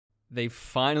They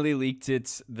finally leaked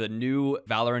it. The new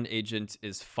Valorant agent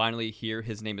is finally here.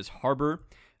 His name is Harbor.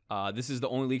 This is the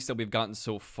only leaks that we've gotten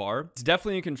so far. It's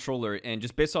definitely a controller, and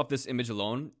just based off this image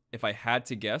alone, if I had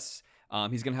to guess,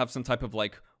 he's going to have some type of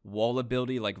like wall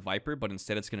ability like Viper, but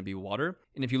instead it's going to be water.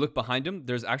 And if you look behind him,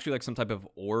 there's actually like some type of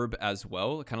orb as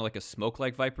well, kind of like a smoke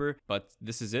like Viper, but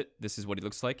this is it. This is what he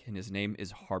looks like, and his name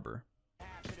is Harbor.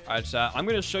 All right, chat. I'm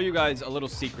going to show you guys a little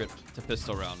secret to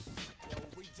pistol round.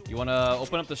 You want to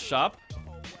open up the shop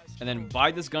and then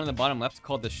buy this gun in the bottom left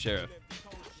called the Sheriff.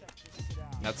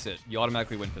 That's it. You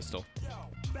automatically win pistol.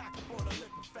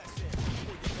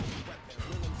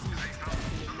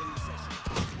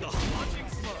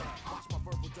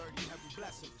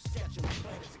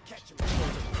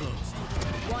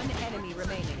 One enemy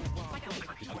remaining.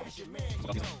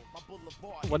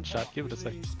 One shot, give it a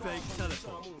sec.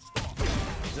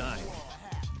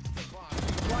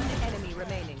 One enemy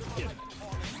remaining.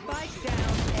 Spike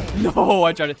down A. No,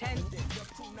 I tried it.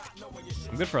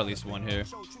 I'm good for at least one here.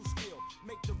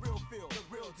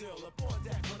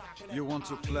 You want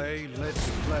to play? Let's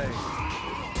play.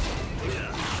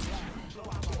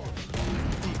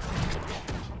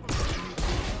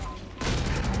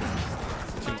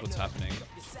 See what's happening.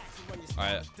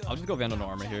 Alright, I'll just go Vandal no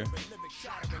armor here.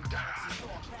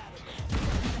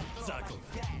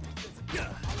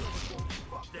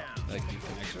 Like,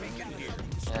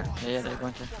 Yeah, they're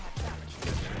going to.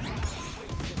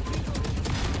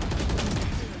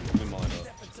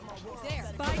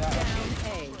 Spike down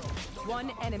A.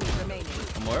 One enemy remaining.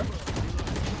 one more.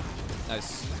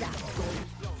 Nice.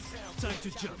 Time to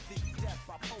jump.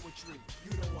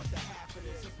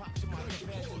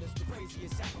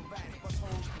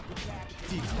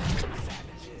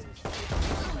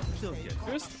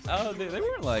 First, they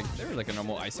weren't like, they were like a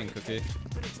normal icing cookie.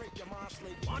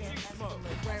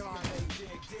 Where are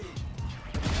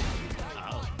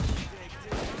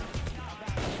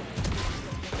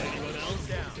Anyone else?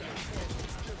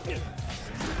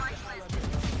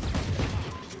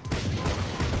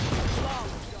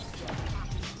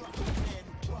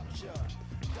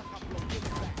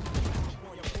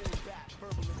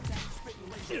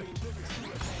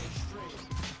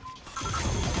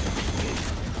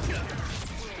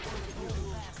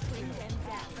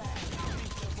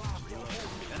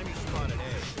 Enemy spotted A.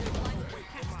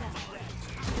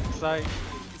 Side.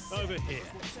 Over here.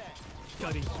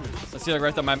 Cutting through. Let's see, like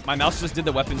right there, my mouse just did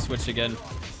the weapon switch again.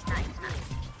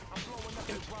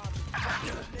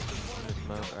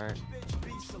 Smoke, alright.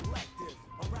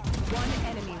 one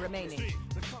enemy remaining?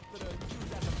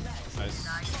 Nice.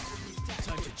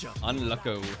 Time to jump.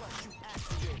 Unlucko.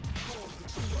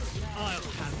 I'll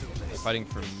handle this. Fighting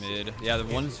for mid. Yeah, the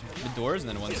one's mid doors and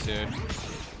then one's here.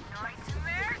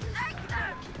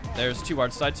 There's two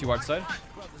hard side, two hard side.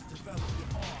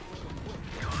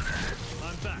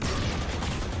 I'm back.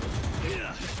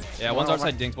 Yeah, one's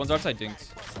outside dinks, one's outside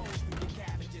dinks.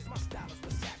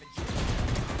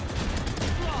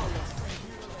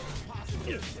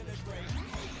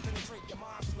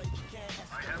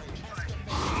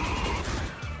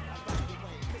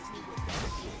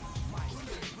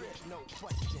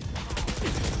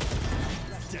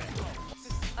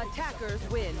 Attackers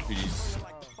win. GG's.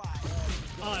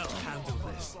 I'll handle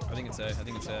this. I think it's A, I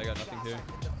think it's A, I got nothing here.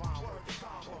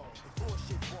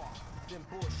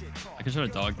 I could try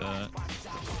to dog that.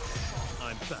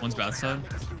 I'm back. One's bad side.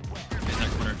 He's in that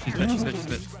corner. She's mid, she's mid, she's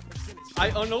mid. I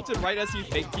unulted right as he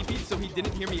fake TP'd, so he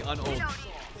didn't hear me unult.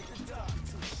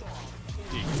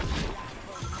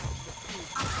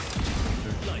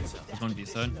 There's one B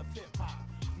side.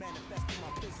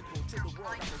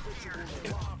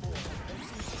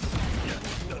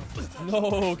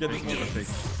 No, get this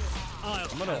I'll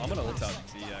I'm gonna ult out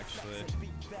B actually.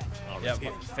 Yeah,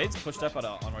 Fade's pushed up on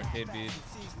arcade B.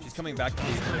 She's coming back to B,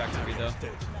 though.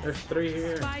 There's 3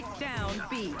 here. Spike down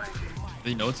B. Do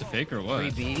you know it's a fake or what?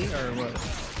 3B or what?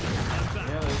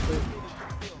 Yeah,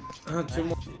 there's 2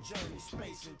 more.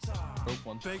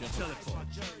 fake teleport.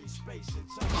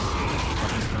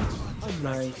 Oh,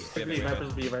 nice. B,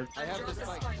 Vipers, B, Vipers.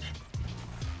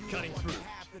 Cutting through.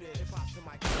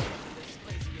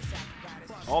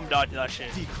 Oh, I'm dodging that shit.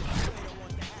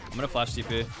 I'm gonna flash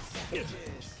TP.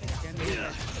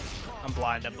 I'm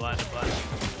blind, I'm blind, I'm blind.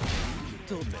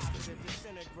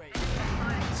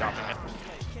 Stopping it.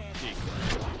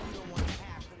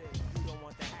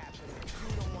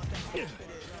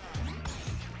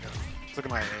 Look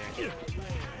at my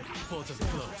Portals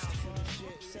closed.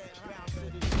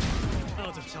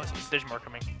 Out of charges. There's more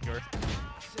coming. Yours.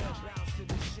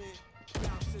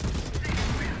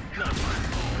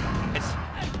 It's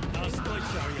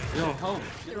Yo, help.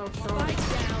 Spike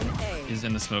down A. He's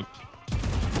in the smoke.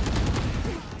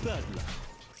 Bloodline.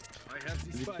 I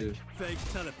have the Me spike. too. Fake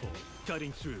teleport.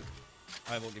 Cutting through.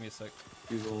 Alright, well, give me a sec.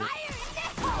 Google. I'll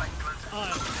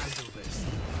handle this.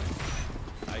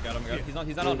 I got him. He's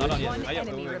not on yet. One Not yet.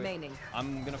 enemy Wait. remaining.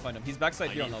 I'm gonna find him. He's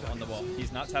backside here on the wall.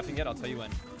 He's not tapping yet. I'll tell you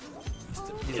when.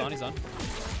 He's on.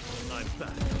 I'm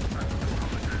back.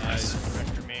 Nice.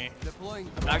 For me.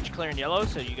 I'm actually clearing yellow,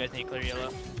 so you guys need to clear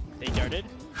yellow. They darted.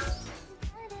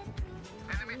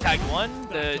 Tag one.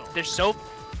 There's soap.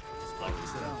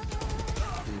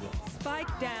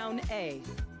 Spike down A.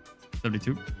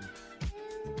 72.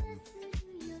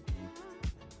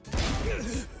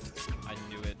 I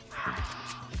knew it.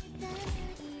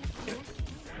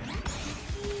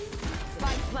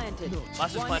 Spike planted.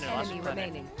 Last is One planted, last is enemy planted.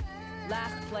 remaining.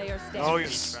 Last player standing. Oh,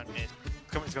 he's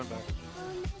coming back.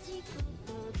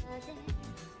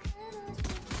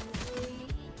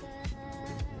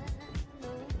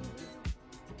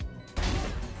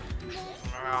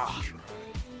 Ah.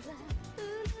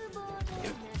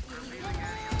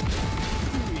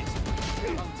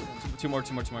 Two more.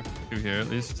 2 here at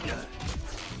least.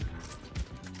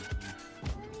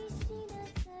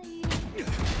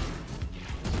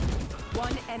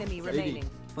 One enemy remaining.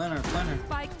 Planner.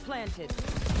 Spike planted.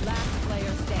 Last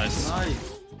player standing. Nice.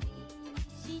 Nice.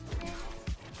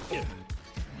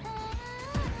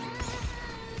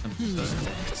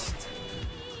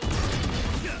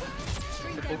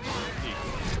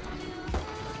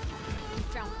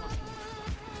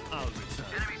 I'll return.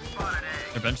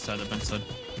 They're bench side.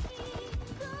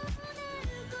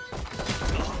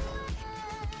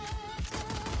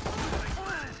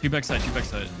 Two backside.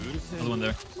 Other one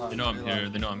there. They know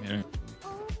I'm here.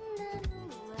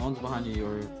 One's behind you,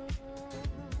 yoru.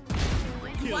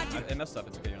 It messed up.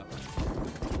 It's okay. You're not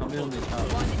fine. Come in on the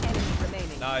top. One enemy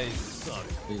remaining. Nice.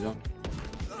 You don't.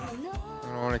 I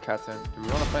don't want to cat in. Do we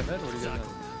want to fight mid? What do you guys know?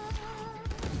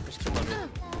 There's too much.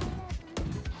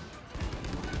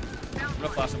 I'm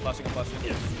flashing.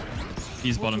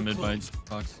 He's bottom mid by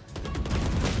box.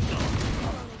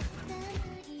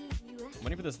 I'm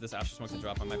waiting for this Asher smoke to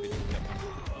drop. I might be doing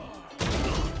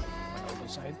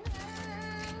Side.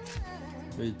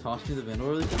 Wait, toss me the Vandal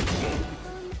really quick?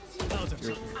 Out of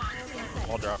time.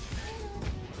 Wall drop.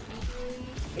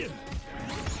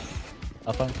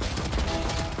 Up on.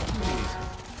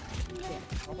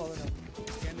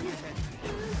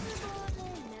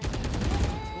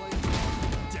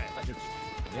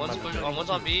 One's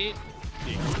on B.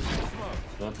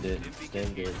 Dropped it. Stay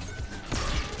engaged.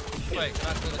 Wait, can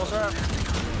I close that?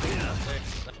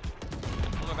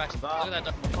 Go back. Look at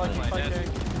that.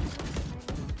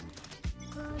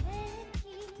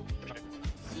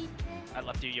 I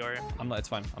left you, yoru. It's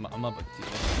fine. I'm up.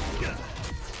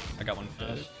 I got one.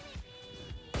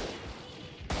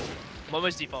 What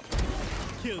was default?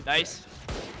 Nice.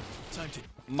 Time to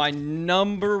My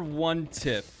number one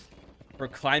tip for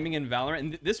climbing in Valorant,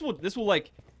 and this will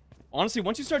like, honestly,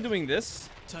 once you start doing this,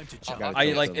 jump.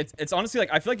 I like it's honestly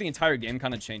like I feel like the entire game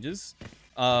kind of changes.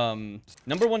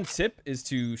 Number one tip is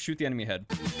to shoot the enemy head.